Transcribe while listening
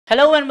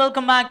Hello and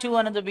welcome back to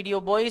another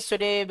video, boys.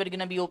 Today we're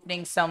gonna be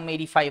opening some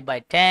 85 by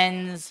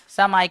 10s,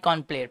 some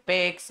icon player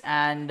picks,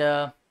 and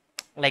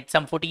like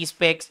some footies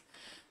picks.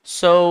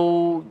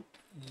 So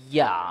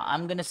yeah,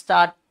 I'm gonna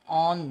start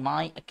on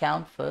my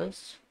account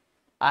first.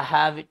 I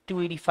have it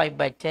 285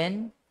 by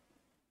 10.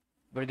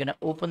 We're gonna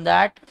open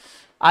that.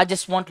 I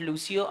just want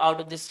Lucio out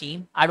of this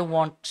team. I don't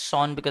want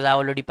Son because I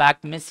already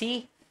packed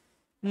Messi.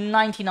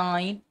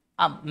 99.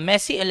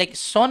 Messi, like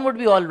Son would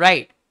be all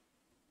right,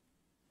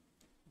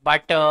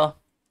 but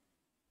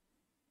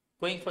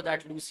going for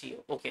that Lucio.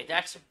 Okay,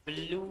 that's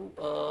blue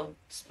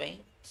Spain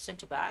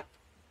center back.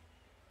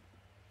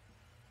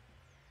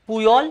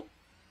 Puyol,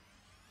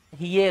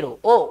 Hierro.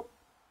 Oh,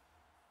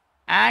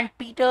 and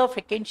Peter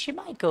freaking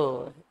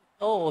Schmeichel.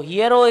 Oh,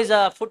 Hierro is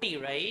a footy,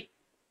 right?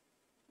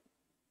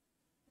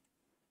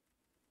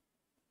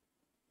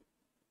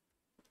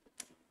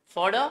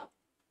 Fodder.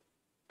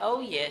 Oh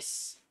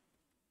yes,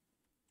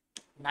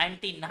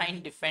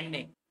 99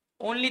 defending.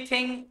 Only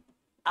thing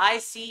I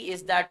see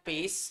is that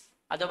pace.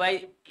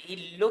 Otherwise,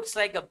 he looks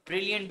like a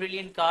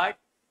brilliant card.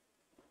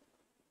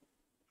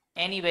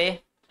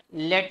 Anyway,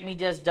 let me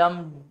just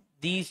dump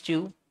these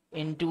two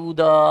into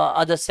the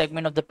other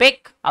segment of the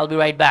pick. I'll be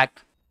right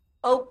back.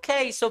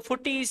 Okay, so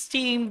Footies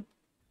team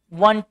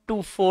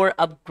 124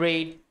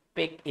 upgrade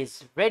pick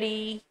is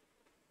ready.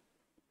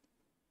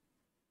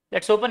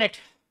 Let's open it.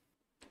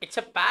 It's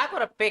a pack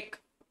or a pick?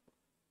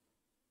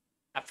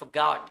 I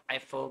forgot.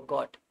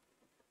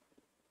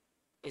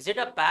 Is it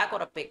a pack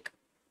or a pick?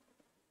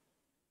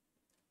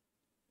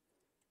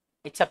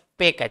 It's a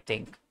pick, I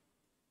think.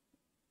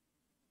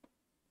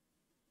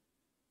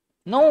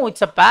 No,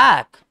 it's a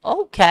pack.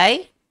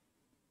 Okay.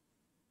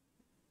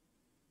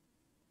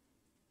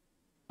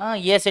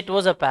 Yes, it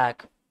was a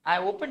pack. I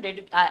opened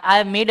it.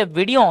 I made a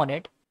video on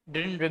it.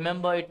 Didn't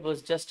remember it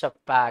was just a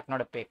pack,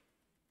 not a pick.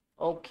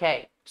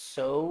 Okay,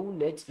 so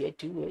let's get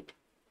to it.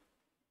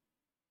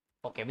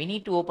 Okay, we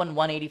need to open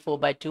 184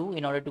 by 2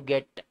 in order to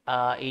get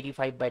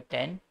 85 by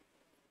 10.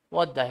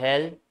 What the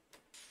hell?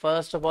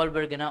 First of all,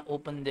 we're gonna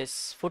open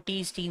this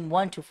Footies team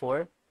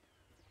 124.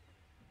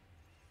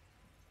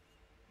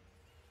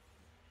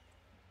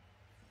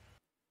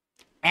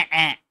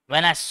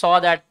 When I saw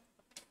that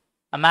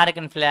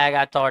American flag,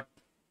 I thought,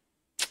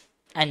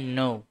 and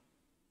no,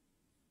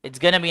 it's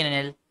gonna be an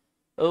L.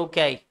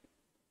 Okay,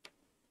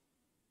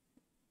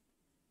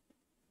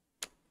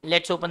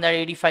 let's open that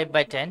 85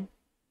 by 10.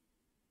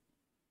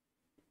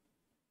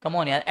 Come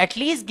on, yeah. At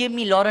least give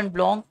me Laurent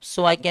Blanc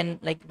so I can,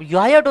 like,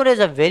 Yaya Toure is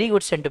a very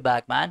good center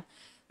back, man.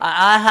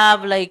 I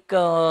have like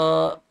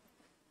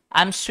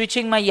I'm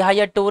switching my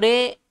Yaya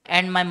Toure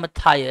and my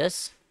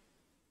Matthias.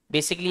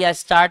 Basically, I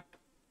start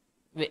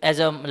as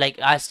a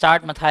I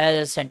start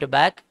Matthias as center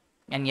back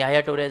and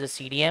Yaya Toure as a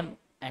CDM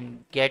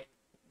and get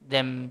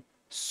them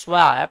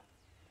swapped.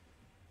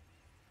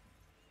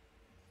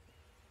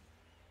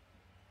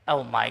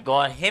 Oh my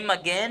god, him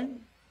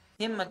again?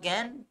 Him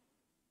again?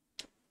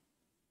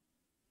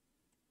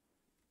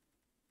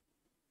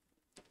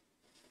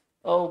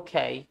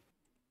 Okay.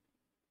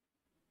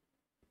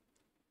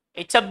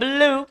 It's a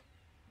blue.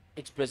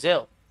 It's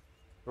Brazil.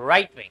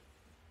 Right wing.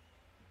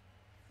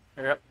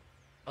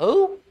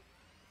 Oh?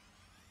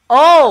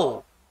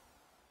 Oh!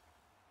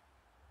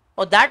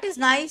 Oh, that is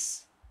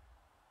nice.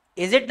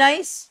 Is it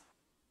nice?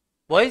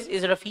 Boys,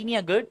 is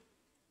Rafinha good?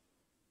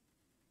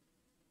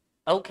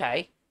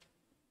 Okay.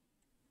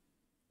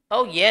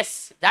 Oh,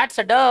 yes. That's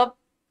a dub.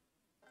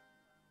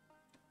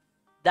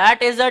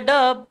 That is a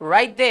dub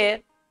right there.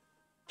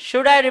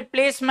 Should I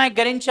replace my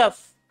Garincha?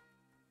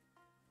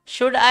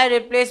 Should I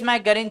replace my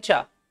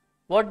Garincha?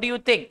 What do you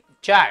think,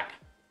 chat?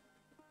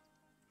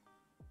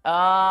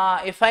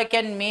 If I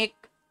can make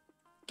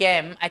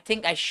Chem, I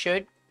think I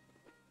should.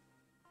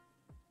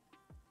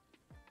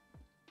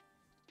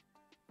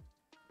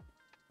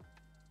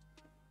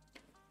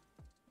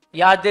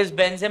 Yeah, this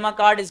Benzema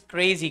card is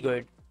crazy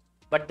good.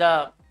 But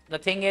the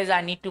thing is, I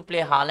need to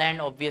play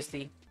Haaland,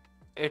 obviously.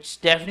 It's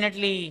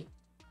definitely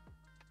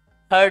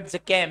hurts the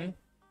Chem.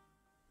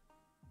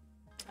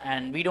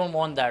 And we don't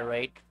want that,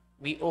 right?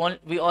 We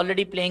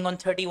already playing on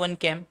 31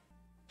 Chem.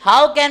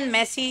 How can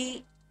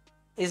Messi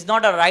is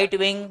not a right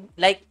wing?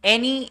 Like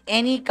any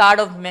card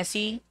of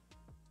Messi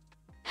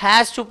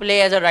has to play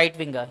as a right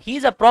winger.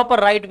 He's a proper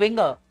right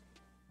winger.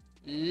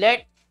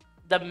 Let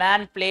the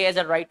man play as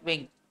a right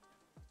wing.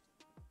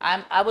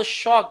 I was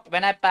shocked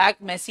when I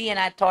packed Messi and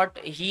I thought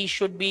he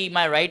should be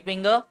my right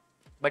winger,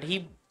 but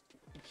he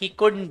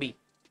couldn't be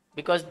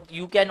because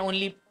you can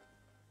only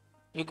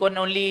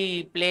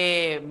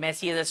play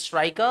Messi as a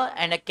striker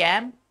and a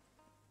cam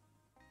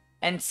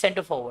and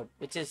center forward,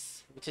 which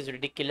is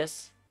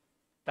ridiculous.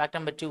 Pack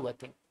number 2, I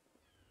think.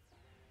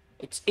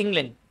 It's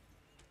England.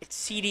 It's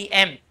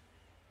CDM.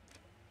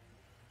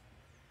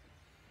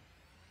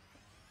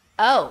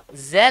 Oh,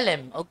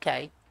 Zelim.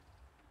 Okay.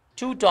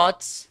 2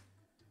 TOTS.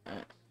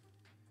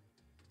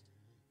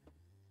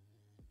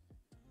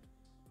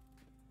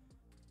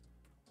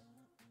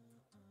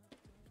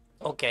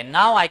 Okay,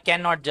 now I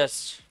cannot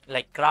just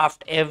like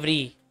craft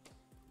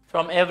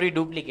from every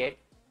duplicate.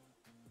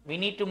 We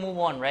need to move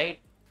on, right?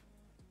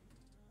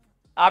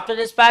 After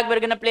this pack, we're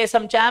gonna play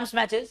some champs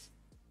matches.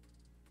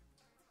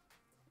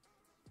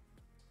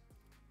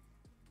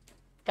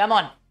 Come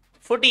on.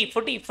 Footy,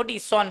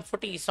 Son.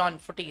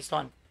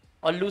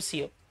 Or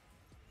Lucio.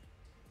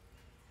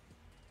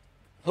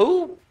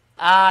 Who?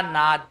 Ah,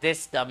 nah,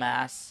 this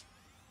dumbass.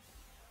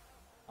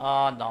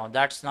 Oh, no,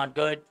 that's not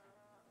good.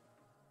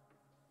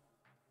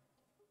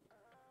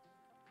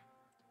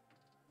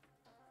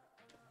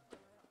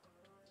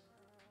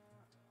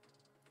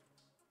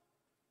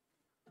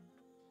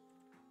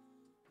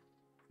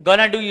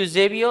 Gonna do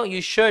Eusebio?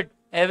 You should.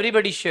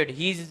 Everybody should.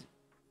 He's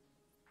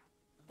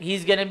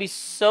gonna be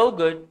so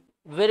good.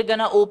 We're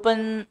gonna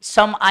open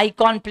some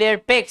icon player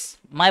picks.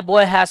 My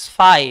boy has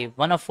 5.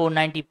 1 of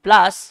 490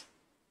 plus.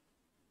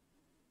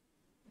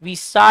 We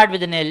start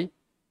with an L.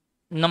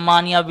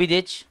 Nemanja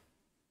Vidic.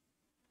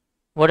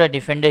 What a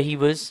defender he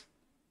was.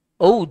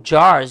 Oh,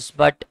 Jars,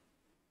 but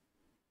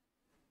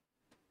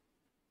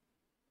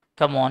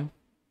come on.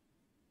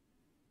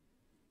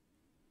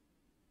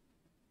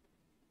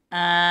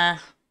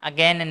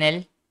 Again an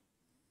L.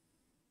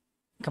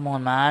 Come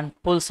on, man.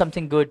 Pull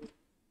something good.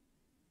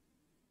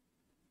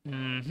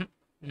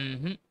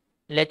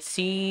 Let's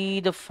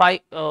see the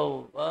fight.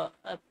 Oh,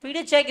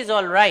 Peter Cech is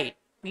alright.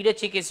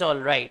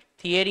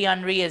 Thierry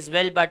Henry as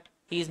well, but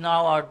he's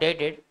now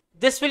outdated.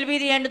 This will be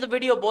the end of the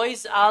video,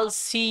 boys. I'll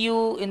see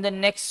you in the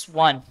next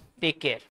one. Take care.